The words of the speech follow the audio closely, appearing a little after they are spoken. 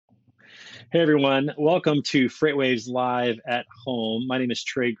Hey everyone, welcome to FreightWaves Live at Home. My name is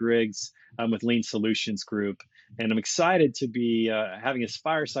Trey Griggs. I'm with Lean Solutions Group, and I'm excited to be having this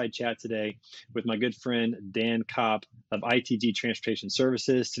fireside chat today with my good friend Dan Kopp of ITG Transportation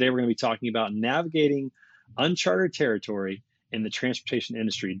Services. Today we're going to be talking about navigating uncharted territory in the transportation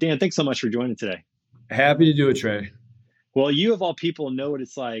industry. Dan, thanks so much for joining today. Happy to do it, Trey. Well, you of all people know what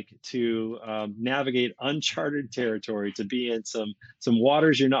it's like to navigate uncharted territory, to be in some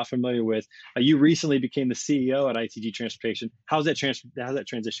waters you're not familiar with. You recently became the CEO at ITG Transportation. How's that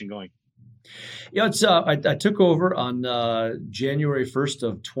transition going? Yeah, I took over on January 1st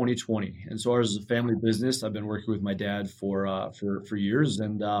of 2020, and so ours is a family business. I've been working with my dad for years,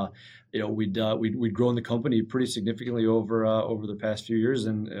 and we'd grown the company pretty significantly over the past few years.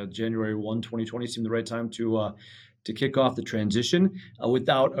 And January 1, 2020 seemed the right time to kick off the transition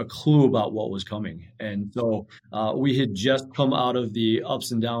without a clue about what was coming. And so we had just come out of the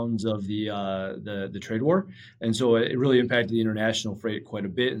ups and downs of the trade war. And so it really impacted the international freight quite a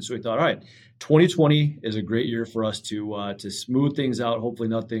bit. And so we thought, all right, 2020 is a great year for us to smooth things out. Hopefully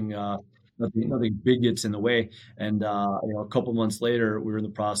nothing big gets in the way. And a couple months later, we were in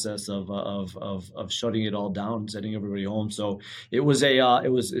the process of shutting it all down, sending everybody home. So it was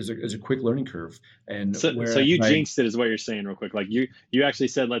a quick learning curve. And so you jinxed it, is what you're saying, real quick. Like you actually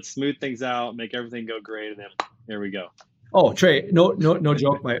said, let's smooth things out, make everything go great, and then here we go. Oh, Trey, no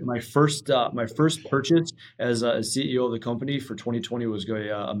joke. My first purchase as CEO of the company for 2020 was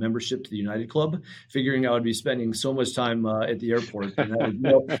a membership to the United Club, figuring I would be spending so much time at the airport. And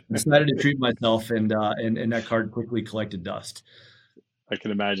I decided to treat myself, and that card quickly collected dust. I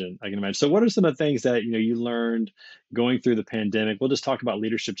can imagine. So what are some of the things that you learned going through the pandemic? We'll just talk about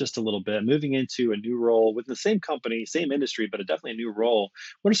leadership just a little bit, moving into a new role with the same company, same industry, but definitely a new role.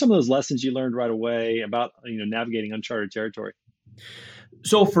 What are some of those lessons you learned right away about navigating uncharted territory?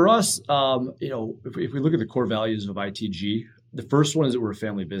 So for us, if we look at the core values of ITG, the first one is that we're a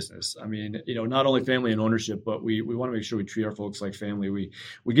family business. I mean, not only family and ownership, but we want to make sure we treat our folks like family.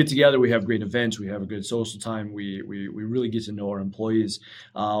 We get together, we have great events, we have a good social time, we really get to know our employees,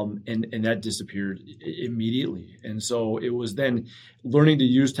 and that disappeared immediately. And so it was then learning to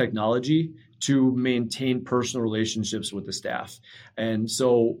use technology to maintain personal relationships with the staff. And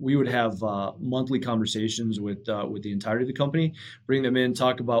so we would have monthly conversations with the entirety of the company, bring them in,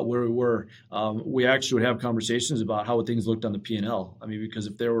 talk about where we were. We actually would have conversations about how things looked on the P&L. I mean, because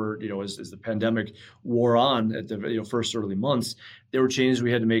if there were, as the pandemic wore on at the first early months, there were changes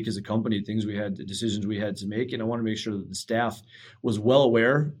we had to make as a company, decisions we had to make. And I want to make sure that the staff was well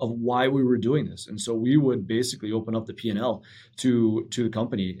aware of why we were doing this. And so we would basically open up the P&L to the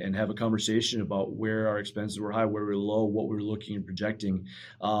company and have a conversation about where our expenses were high, where we were low, what we were looking and projecting.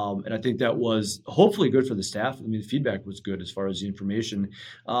 And I think that was hopefully good for the staff. I mean, the feedback was good as far as the information.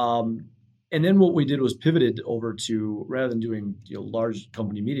 And then what we did was pivoted over to, rather than doing large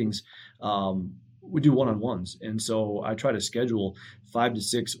company meetings, we do one-on-ones. And so I try to schedule 5 to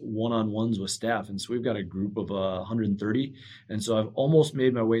 6 one-on-ones with staff. And so we've got a group of 130. And so I've almost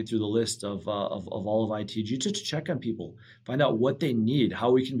made my way through the list of all of ITG just to check on people, find out what they need, how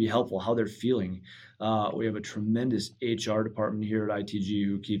we can be helpful, how they're feeling. We have a tremendous HR department here at ITG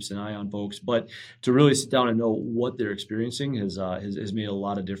who keeps an eye on folks. But to really sit down and know what they're experiencing has made a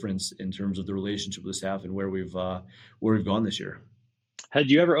lot of difference in terms of the relationship with the staff and where we've gone this year. Had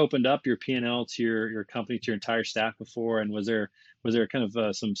you ever opened up your P&L to your company, to your entire staff before? And was there kind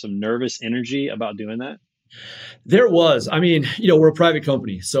of some nervous energy about doing that? There was. I mean, we're a private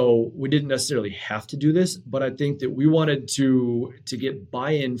company, so we didn't necessarily have to do this, but I think that we wanted to get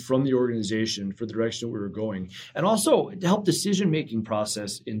buy-in from the organization for the direction that we were going, and also to help decision-making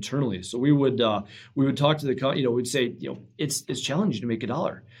process internally. So we would talk to the we'd say, it's challenging to make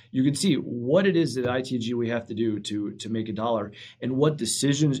 $1. You can see what it is at ITG we have to do to make $1, and what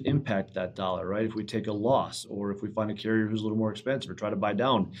decisions impact that $1, right? If we take a loss, or if we find a carrier who's a little more expensive, or try to buy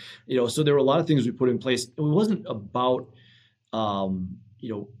down, so there were a lot of things we put in place. It wasn't about,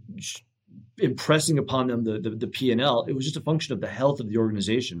 impressing upon them the P&L. It was just a function of the health of the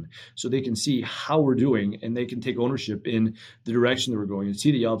organization, so they can see how we're doing and they can take ownership in the direction that we're going and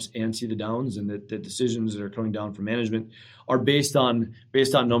see the ups and see the downs, and that the decisions that are coming down from management are based on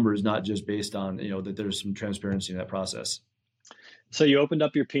numbers, not just based on, that there's some transparency in that process. So you opened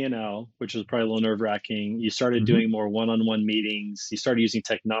up your P&L, which was probably a little nerve-wracking. You started doing more one-on-one meetings. You started using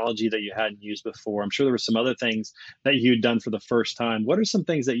technology that you hadn't used before. I'm sure there were some other things that you'd done for the first time. What are some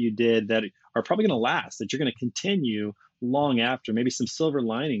things that you did that are probably going to last, that you're going to continue long after? Maybe some silver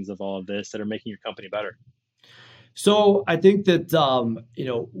linings of all of this that are making your company better? So I think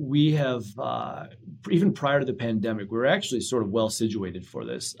that we have even prior to the pandemic, we were actually sort of well situated for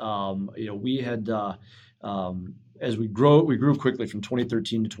this. We had as we grew quickly from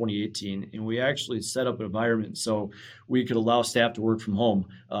 2013 to 2018, and we actually set up an environment so we could allow staff to work from home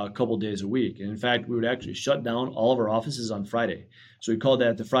a couple days a week. And in fact, we would actually shut down all of our offices on Friday. So we called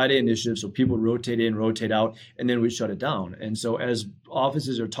that the Friday Initiative. So people rotate in, rotate out, and then we shut it down. And so as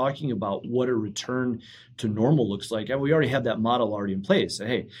offices are talking about what a return to normal looks like, and we already have that model already in place. So,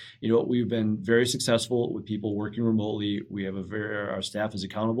 hey, we've been very successful with people working remotely. We have our staff is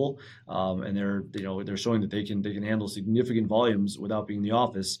accountable, and they're showing that they can handle significant volumes without being in the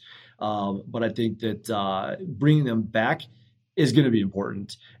office. But I think that bringing them back is going to be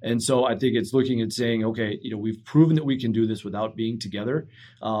important. And so I think it's looking at saying, okay, we've proven that we can do this without being together,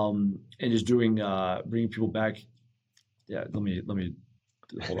 and just bringing people back. Yeah, let me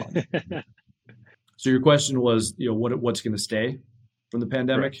hold on. So your question was, what's going to stay from the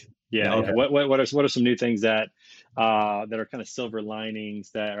pandemic? Correct. Yeah. Okay. Yeah. What are some new things that are kind of silver linings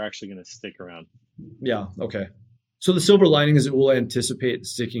that are actually going to stick around? Yeah. Okay. So the silver lining is that we'll anticipate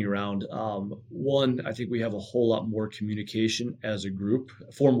sticking around. One, I think we have a whole lot more communication as a group,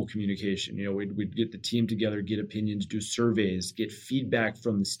 formal communication. We'd get the team together, get opinions, do surveys, get feedback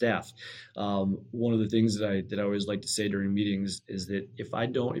from the staff. One of the things that I always like to say during meetings is that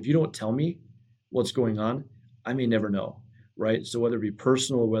if you don't tell me what's going on, I may never know, right? So whether it be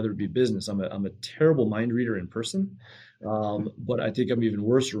personal or whether it be business, I'm a terrible mind reader in person. But I think I'm even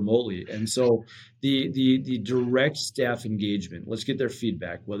worse remotely. And so the direct staff engagement, let's get their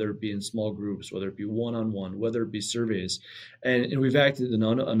feedback, whether it be in small groups, whether it be one-on-one, whether it be surveys. And we've acted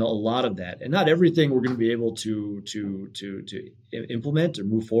on a lot of that. And not everything we're going to be able to implement or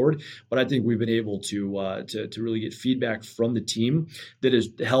move forward, but I think we've been able to really get feedback from the team that has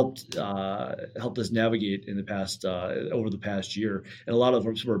helped us navigate in the past over the past year. And a lot of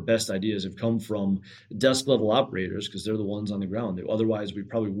some of our best ideas have come from desk level operators, because they're the ones on the ground. Otherwise, we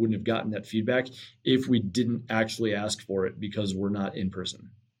probably wouldn't have gotten that feedback if we didn't actually ask for it, because we're not in person.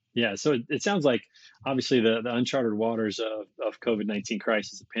 Yeah, so it sounds like obviously the uncharted waters of COVID-19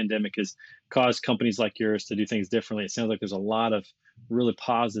 crisis, the pandemic, has caused companies like yours to do things differently. It sounds like there's a lot of really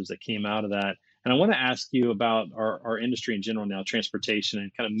positives that came out of that. And I want to ask you about our industry in general now, transportation,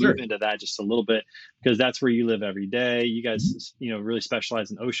 and kind of move Sure. into that just a little bit, because that's where you live every day. You guys, really specialize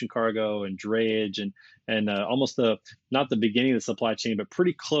in ocean cargo and drayage, and almost not the beginning of the supply chain, but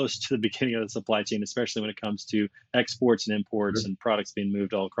pretty close to the beginning of the supply chain, especially when it comes to exports and imports Sure. and products being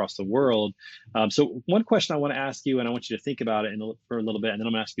moved all across the world. So one question I want to ask you, and I want you to think about it for a little bit, and then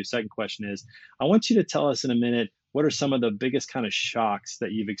I'm going to ask you a second question is, I want you to tell us in a minute, what are some of the biggest kind of shocks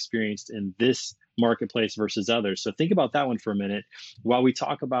that you've experienced in this marketplace versus others? So think about that one for a minute while we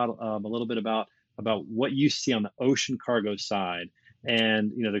talk about a little bit about what you see on the ocean cargo side,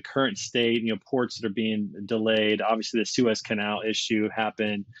 and the current state, ports that are being delayed. Obviously the Suez Canal issue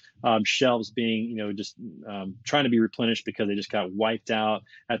happened, shelves being just trying to be replenished because they just got wiped out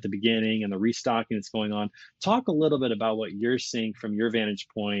at the beginning, and the restocking that's going on. Talk a little bit about what you're seeing from your vantage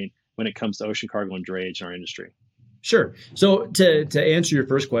point when it comes to ocean cargo and drayage in our industry. Sure. So to answer your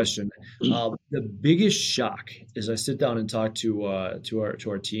first question, the biggest shock as I sit down and talk to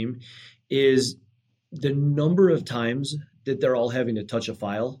our team is the number of times that they're all having to touch a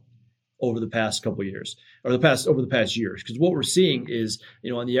file over the past couple of years, or over the past years. Because what we're seeing is,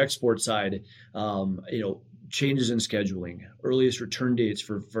 on the export side, changes in scheduling, earliest return dates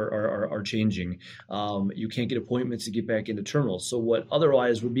are changing. You can't get appointments to get back into terminals. So what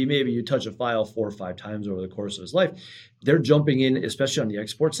otherwise would be maybe you touch a file 4 or 5 times over the course of his life, they're jumping in, especially on the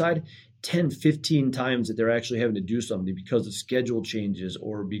export side, 10, 15 times that they're actually having to do something because of schedule changes,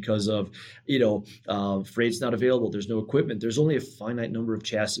 or because of, freight's not available. There's no equipment. There's only a finite number of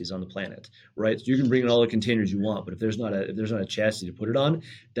chassis on the planet, right? So you can bring in all the containers you want, but if there's not a chassis to put it on,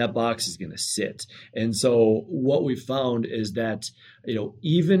 that box is going to sit. And so what we found is that,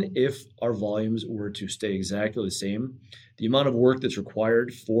 even if our volumes were to stay exactly the same, the amount of work that's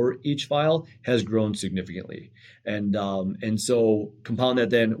required for each file has grown significantly. And so compound that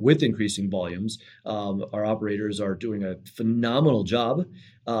then with increasing volumes, our operators are doing a phenomenal job,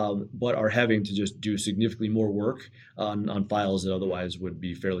 but are having to just do significantly more work on files that otherwise would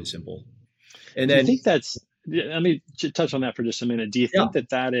be fairly simple. And Do you then, think that's, let me touch on that for just a minute. Do you think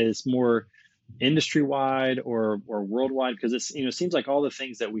that is more industry-wide or worldwide? Because it seems like all the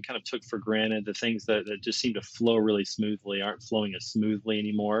things that we kind of took for granted, the things that just seem to flow really smoothly, aren't flowing as smoothly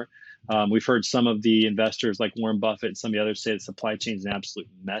anymore. We've heard some of the investors like Warren Buffett and some of the others say the supply chain is an absolute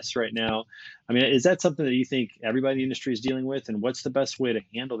mess right now. I mean, is that something that you think everybody in the industry is dealing with? And what's the best way to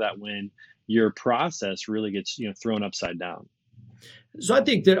handle that when your process really gets, thrown upside down. So I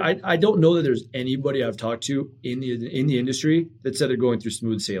think that I don't know that there's anybody I've talked to in the industry that said they're going through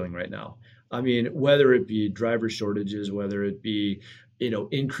smooth sailing right now. I mean, whether it be driver shortages, whether it be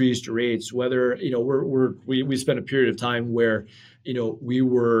increased rates, whether we spent a period of time where we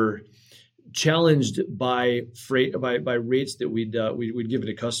were challenged by rates that we'd give it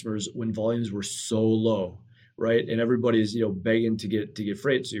to customers when volumes were so low, right? And everybody's begging to get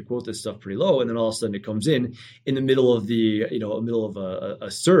freight, so you quote this stuff pretty low, and then all of a sudden it comes in the middle of a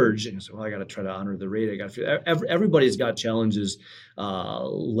surge, and so I got to try to honor the rate. I got to everybody's got challenges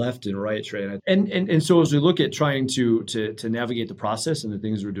left and right, Trey, and so as we look at trying to navigate the process and the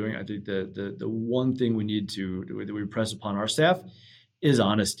things we're doing, I think the one thing we need that we press upon our staff is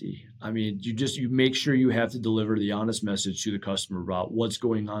honesty. I mean, you make sure you have to deliver the honest message to the customer about what's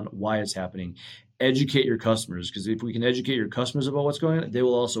going on, why it's happening. Educate your customers, because if we can educate your customers about what's going on, they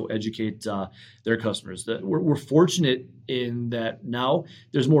will also educate their customers. We're fortunate in that now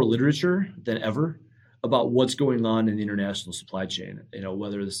there's more literature than ever about what's going on in the international supply chain.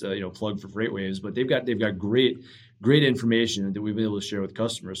 Whether it's plug for FreightWaves, but they've got great information that we've been able to share with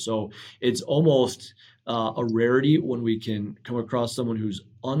customers. So it's almost a rarity when we can come across someone who's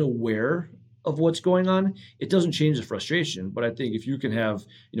unaware of what's going on. It doesn't change the frustration, but I think if you can have,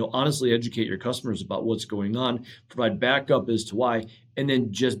 honestly educate your customers about what's going on, provide backup as to why, and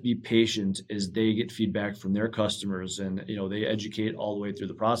then just be patient as they get feedback from their customers and, they educate all the way through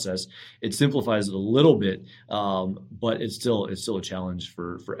the process. It simplifies it a little bit, but it's still a challenge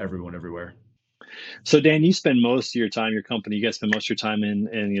for everyone everywhere. So Dan, you spend most of your time, your company, you guys spend most of your time in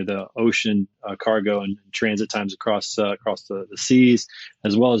the ocean cargo and transit times across the seas,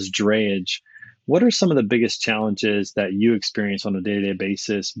 as well as drayage. What are some of the biggest challenges that you experience on a day-to-day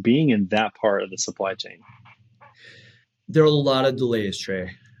basis being in that part of the supply chain? There are a lot of delays,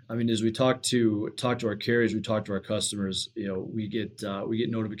 Trey. I mean, as we talk to our carriers, we talk to our customers, we get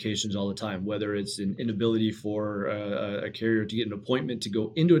notifications all the time, whether it's an inability for a carrier to get an appointment to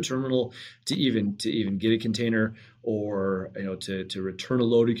go into a terminal to even get a container, or to return a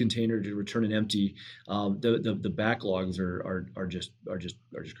loaded container, to return an empty. The backlogs are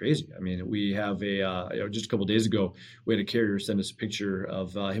just crazy. I mean, we have just a couple of days ago, we had a carrier send us a picture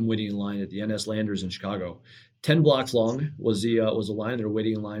of him waiting in line at the NS Landers in Chicago. 10 blocks long was the line. They were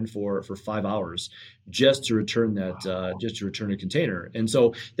waiting in line for 5 hours just to return a container. And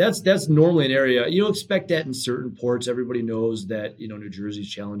so that's normally an area you don't expect that in certain ports. Everybody knows that New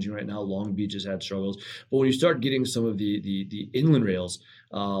Jersey's challenging right now. Long Beach has had struggles, but when you start getting some of the inland rails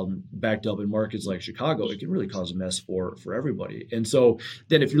backed up in markets like Chicago, it can really cause a mess for everybody. And so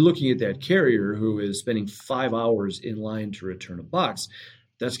then if you're looking at that carrier who is spending 5 hours in line to return a box,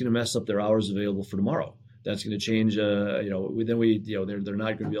 that's going to mess up their hours available for tomorrow. That's going to change. They're not going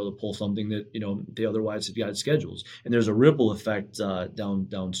to be able to pull something that they otherwise have got schedules, and there's a ripple effect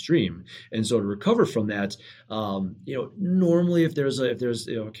downstream. And so to recover from that, normally if there's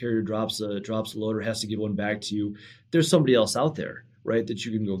a carrier drops a load or has to give one back to you, there's somebody else out there, right, that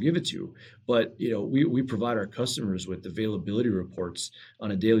you can go give it to. But we provide our customers with availability reports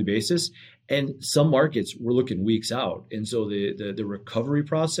on a daily basis, and some markets we're looking weeks out. And so the recovery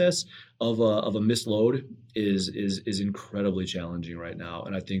process of a missed load is incredibly challenging right now.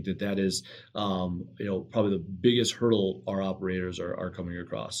 And I think that is probably the biggest hurdle our operators are coming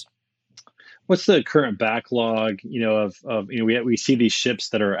across. What's the current backlog? We see these ships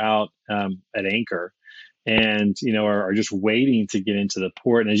that are out at anchor, and are just waiting to get into the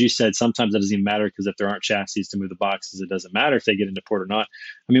port. And as you said, sometimes it doesn't even matter, because if there aren't chassis to move the boxes, it doesn't matter if they get into port or not.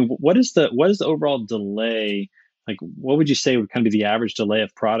 I mean, what is the overall delay? Like, what would you say would kind of be the average delay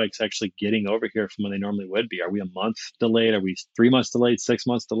of products actually getting over here from when they normally would be? Are we a month delayed? Are we 3 months delayed? 6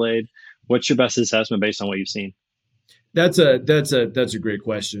 months delayed? What's your best assessment based on what you've seen? That's a great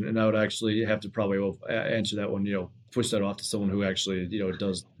question, and I would actually have to probably answer that one. Push that off to someone who actually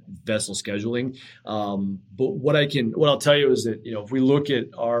does vessel scheduling. But what I'll tell you is that if we look at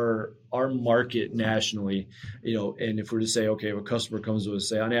our market nationally, and if we're to say, okay, if a customer comes to us,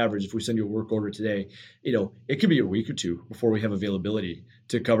 say on average, if we send you a work order today, it could be a week or two before we have availability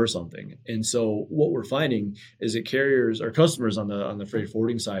to cover something. And so what we're finding is that carriers, our customers on the freight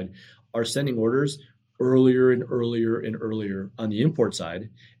forwarding side, are sending orders earlier and earlier and earlier on the import side.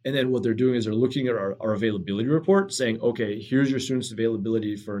 And then what they're doing is they're looking at our availability report, saying, okay, here's your soonest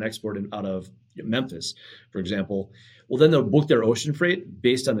availability for an export out of Memphis, for example. Well, then they'll book their ocean freight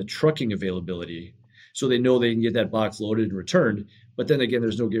based on the trucking availability. so they know they can get that box loaded and returned. But then again,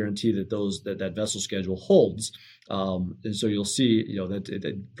 there's no guarantee that that vessel schedule holds, and so you'll see,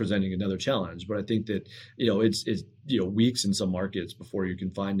 that presenting another challenge. But I think that it's weeks in some markets before you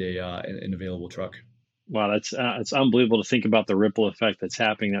can find an available truck. Wow, that's it's unbelievable to think about the ripple effect that's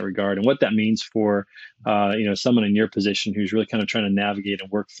happening in that regard, and what that means for someone in your position who's really kind of trying to navigate and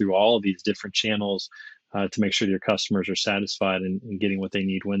work through all of these different channels to make sure your customers are satisfied and getting what they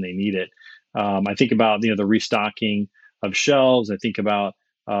need when they need it. I think about the restocking of shelves. I think about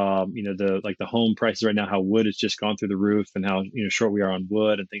the home prices right now, how wood has just gone through the roof, and how short we are on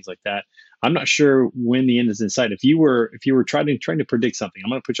wood and things like that. I'm not sure when the end is in sight. If you were trying to predict something,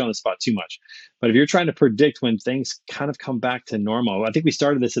 I'm going to put you on the spot too much, but if you're trying to predict when things kind of come back to normal, I think we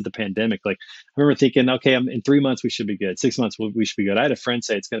started this at the pandemic. Like, I remember thinking, okay, in 3 months we should be good. 6 months we should be good. I had a friend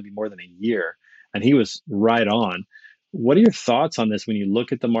say it's going to be more than a year, and he was right on. What are your thoughts on this when you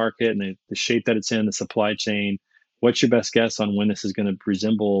look at the market and the shape that it's in, the supply chain? What's your best guess on when this is going to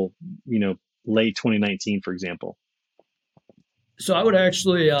resemble, late 2019, for example? So I would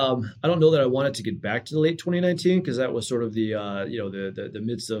actually, I don't know that I wanted to get back to the late 2019 because that was sort of the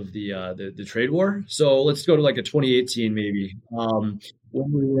midst of the trade war. So let's go to like a 2018 maybe. When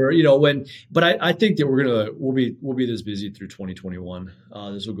we were, but I think that we'll be this busy through 2021.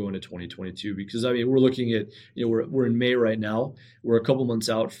 This will go into 2022 because I mean we're looking at, we're in May right now. We're a couple months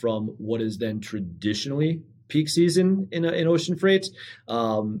out from what is then traditionally peak season in ocean freight.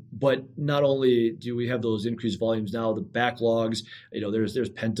 But not only do we have those increased volumes now, the backlogs, there's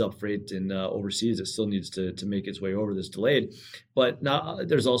pent up freight in overseas that still needs to make its way over that's delayed. But now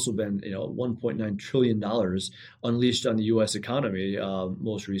there's also been, $1.9 trillion unleashed on the U.S. economy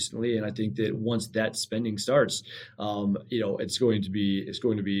most recently. And I think that once that spending starts, it's going to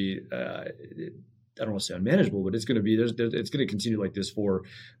be I don't want to say unmanageable, but it's going to be it's going to continue like this for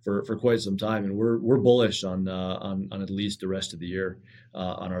quite some time, and we're bullish on at least the rest of the year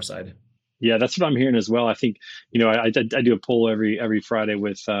on our side. Yeah, that's what I'm hearing as well. I think, I do a poll every Friday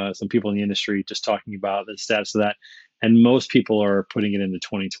with some people in the industry just talking about the status of that, and most people are putting it into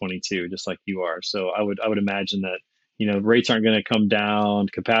 2022, just like you are. So I would imagine that rates aren't going to come down,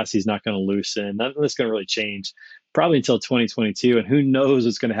 capacity is not going to loosen, nothing that's going to really change probably until 2022, and who knows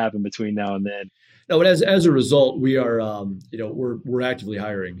what's going to happen between now and then. No, but as a result, we are, we're actively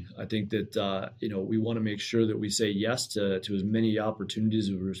hiring. I think that, we want to make sure that we say yes to as many opportunities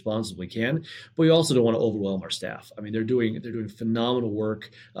as we responsibly can, but we also don't want to overwhelm our staff. I mean, they're doing phenomenal work,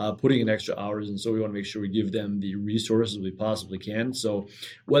 putting in extra hours, and so we want to make sure we give them the resources we possibly can. So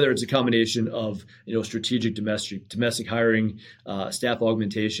whether it's a combination of strategic domestic hiring, staff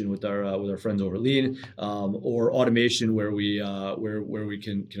augmentation with our friends over Lean, or automation where we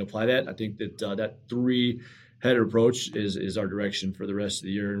can apply that, I think that three-headed approach is our direction for the rest of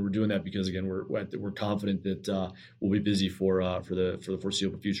the year, and we're doing that because again we're confident that we'll be busy for the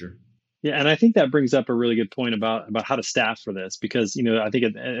foreseeable future. Yeah, and I think that brings up a really good point about how to staff for this, because I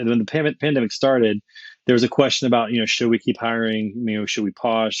think when the pandemic started, there was a question about should we keep hiring, should we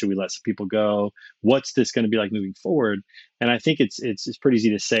pause, should we let some people go, what's this going to be like moving forward? And I think it's pretty easy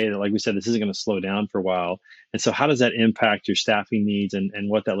to say that, like we said, this isn't going to slow down for a while. And so how does that impact your staffing needs and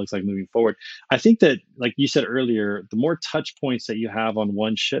what that looks like moving forward? I think that, like you said earlier, the more touch points that you have on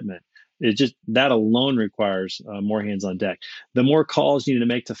one shipment, it just that alone requires more hands on deck. The more calls you need to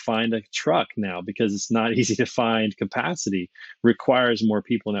make to find a truck now, because it's not easy to find capacity, requires more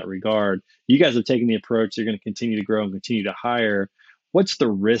people in that regard. You guys have taken the approach you're going to continue to grow and continue to hire. What's the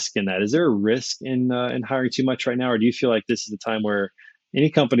risk in that? Is there a risk in hiring too much right now, or do you feel like this is the time where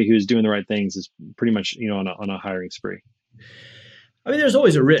any company who's doing the right things is pretty much on a hiring spree? I mean, there's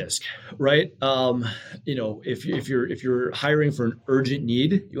always a risk, right? If you're hiring for an urgent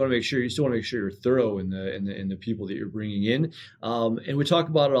need, you still want to make sure you're thorough in the people that you're bringing in. And we talk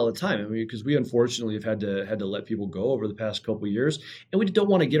about it all the time. I mean, because we unfortunately have had to let people go over the past couple of years, and we don't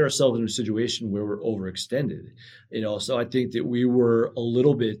want to get ourselves in a situation where we're overextended. So I think that we were a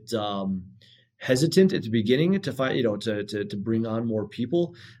little bit hesitant at the beginning to find, to bring on more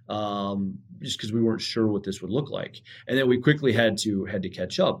people, just because we weren't sure what this would look like. And then we quickly had to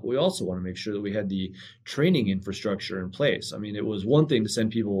catch up. We also want to make sure that we had the training infrastructure in place. I mean, it was one thing to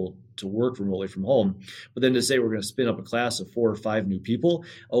send people to work remotely from home, but then to say we're going to spin up a class of 4 or 5 new people.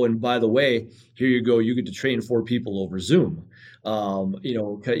 Oh, and by the way, here you go, you get to train 4 people over Zoom. At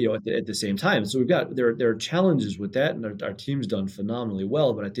the same time. So there are challenges with that, and our team's done phenomenally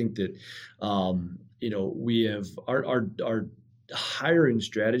well. But I think that we have hiring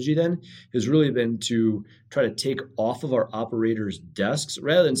strategy then has really been to try to take off of our operators' desks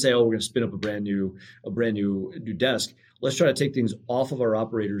rather than say, oh, we're going to spin up a brand new desk. Let's try to take things off of our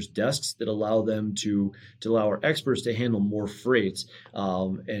operators' desks that allow them to allow our experts to handle more freight,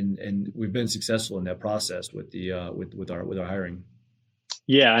 and we've been successful in that process with our hiring.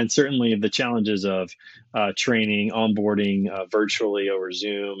 Yeah, and certainly the challenges of training, onboarding virtually over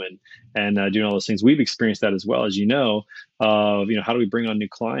Zoom, and doing all those things. We've experienced that as well, as you know. Of how do we bring on new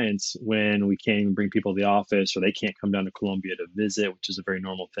clients when we can't even bring people to the office, or they can't come down to Columbia to visit, which is a very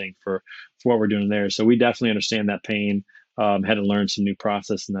normal thing for what we're doing there. So we definitely understand that pain. Had to learn some new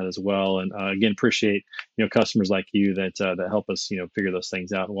process in that as well, and again, appreciate customers like you that help us figure those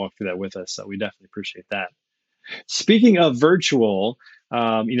things out and walk through that with us. So we definitely appreciate that. Speaking of virtual,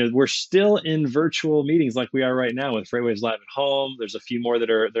 we're still in virtual meetings like we are right now with FreightWaves Live at Home. There's a few more that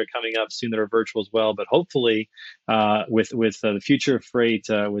are coming up soon that are virtual as well. But hopefully, with the future of freight,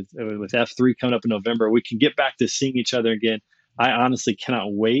 with F3 coming up in November, we can get back to seeing each other again. I honestly cannot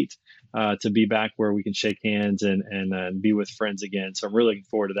wait to be back where we can shake hands and be with friends again. So I'm really looking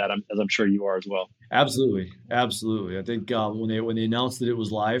forward to that, as I'm sure you are as well. Absolutely. I think when they announced that it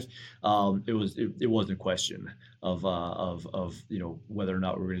was live, it wasn't a question of whether or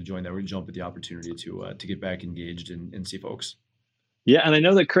not we're going to join that. We're going to jump at the opportunity to get back engaged and see folks. Yeah, and I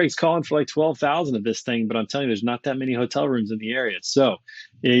know that Craig's calling for like 12,000 of this thing, but I'm telling you, there's not that many hotel rooms in the area. So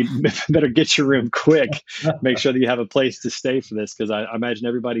you better get your room quick. Make sure that you have a place to stay for this, because I imagine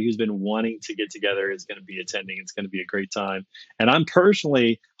everybody who's been wanting to get together is going to be attending. It's going to be a great time. And I'm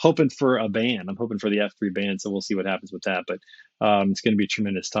personally hoping for a band. I'm hoping for the F3 band, so we'll see what happens with that. But it's going to be a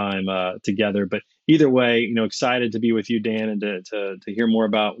tremendous time together. But either way, excited to be with you, Dan, and to hear more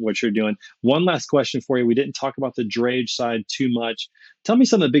about what you're doing. One last question for you. We didn't talk about the drayage side too much. Tell me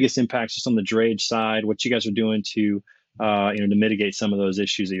some of the biggest impacts just on the drayage side, what you guys are doing to to mitigate some of those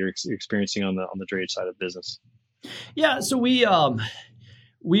issues that you're experiencing on the drayage side of business. Yeah, so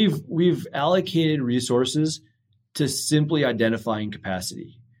we've allocated resources to simply identifying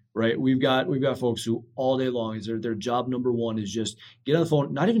capacity. Right, we've got folks who all day long is their job number one is just get on the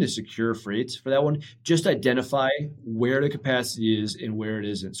phone, not even to secure freights for that one, just identify where the capacity is and where it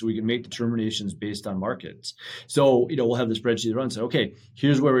isn't, so we can make determinations based on markets. So we'll have the spreadsheet run and say, okay,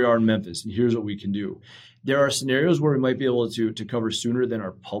 here's where we are in Memphis, and here's what we can do. There are scenarios where we might be able to cover sooner than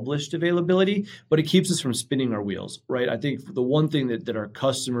our published availability, but it keeps us from spinning our wheels. Right, I think the one thing that our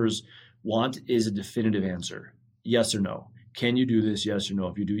customers want is a definitive answer, yes or no. Can you do this? Yes or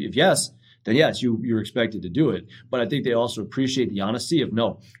no? If yes, then yes, you're expected to do it. But I think they also appreciate the honesty of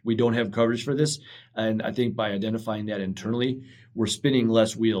no, we don't have coverage for this. And I think by identifying that internally, we're spinning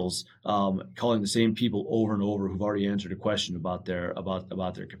less wheels, calling the same people over and over who've already answered a question about their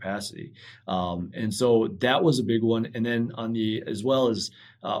capacity. And so that was a big one. And then as well as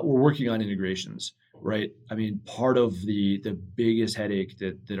we're working on integrations. Right. I mean, part of the biggest headache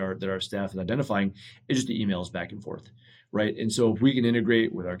that our staff is identifying is just the emails back and forth. Right. And so if we can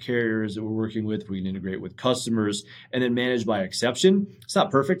integrate with our carriers that we're working with, we can integrate with customers and then manage by exception. It's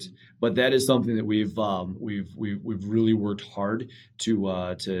not perfect, but that is something that we've really worked hard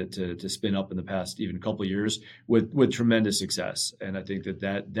to spin up in the past even a couple of years with tremendous success. And I think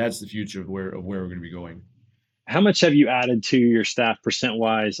that's the future of where we're going to be going. How much have you added to your staff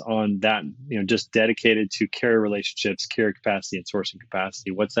percent-wise on that, just dedicated to carrier relationships, carrier capacity, and sourcing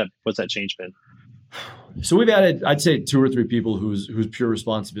capacity? What's that change been? So we've added, I'd say, 2 or 3 people whose pure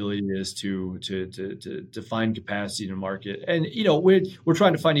responsibility is to find capacity in the market, and we're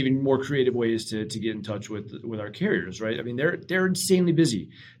trying to find even more creative ways to get in touch with our carriers, right? I mean, they're insanely busy.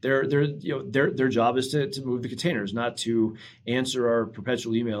 Their job is to move the containers, not to answer our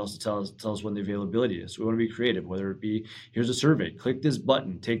perpetual emails to tell us when the availability is. So we want to be creative, whether it be here's a survey, click this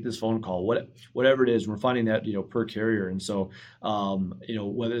button, take this phone call, whatever it is. We're finding that per carrier, and so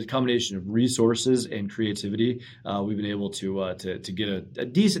whether it's a combination of resources and creativity, we've been able to get a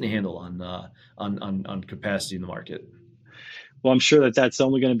decent handle on capacity in the market. Well, I'm sure that's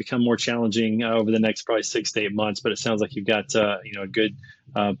only going to become more challenging over the next probably 6 to 8 months. But it sounds like you've got a good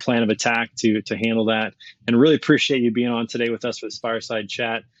plan of attack to handle that. And really appreciate you being on today with us for this fireside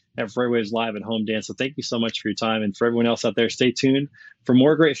chat at FreightWaves Live at Home, Dan. So thank you so much for your time. And for everyone else out there, stay tuned for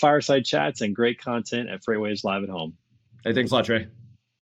more great fireside chats and great content at FreightWaves Live at Home. Hey, thanks a lot, Trey.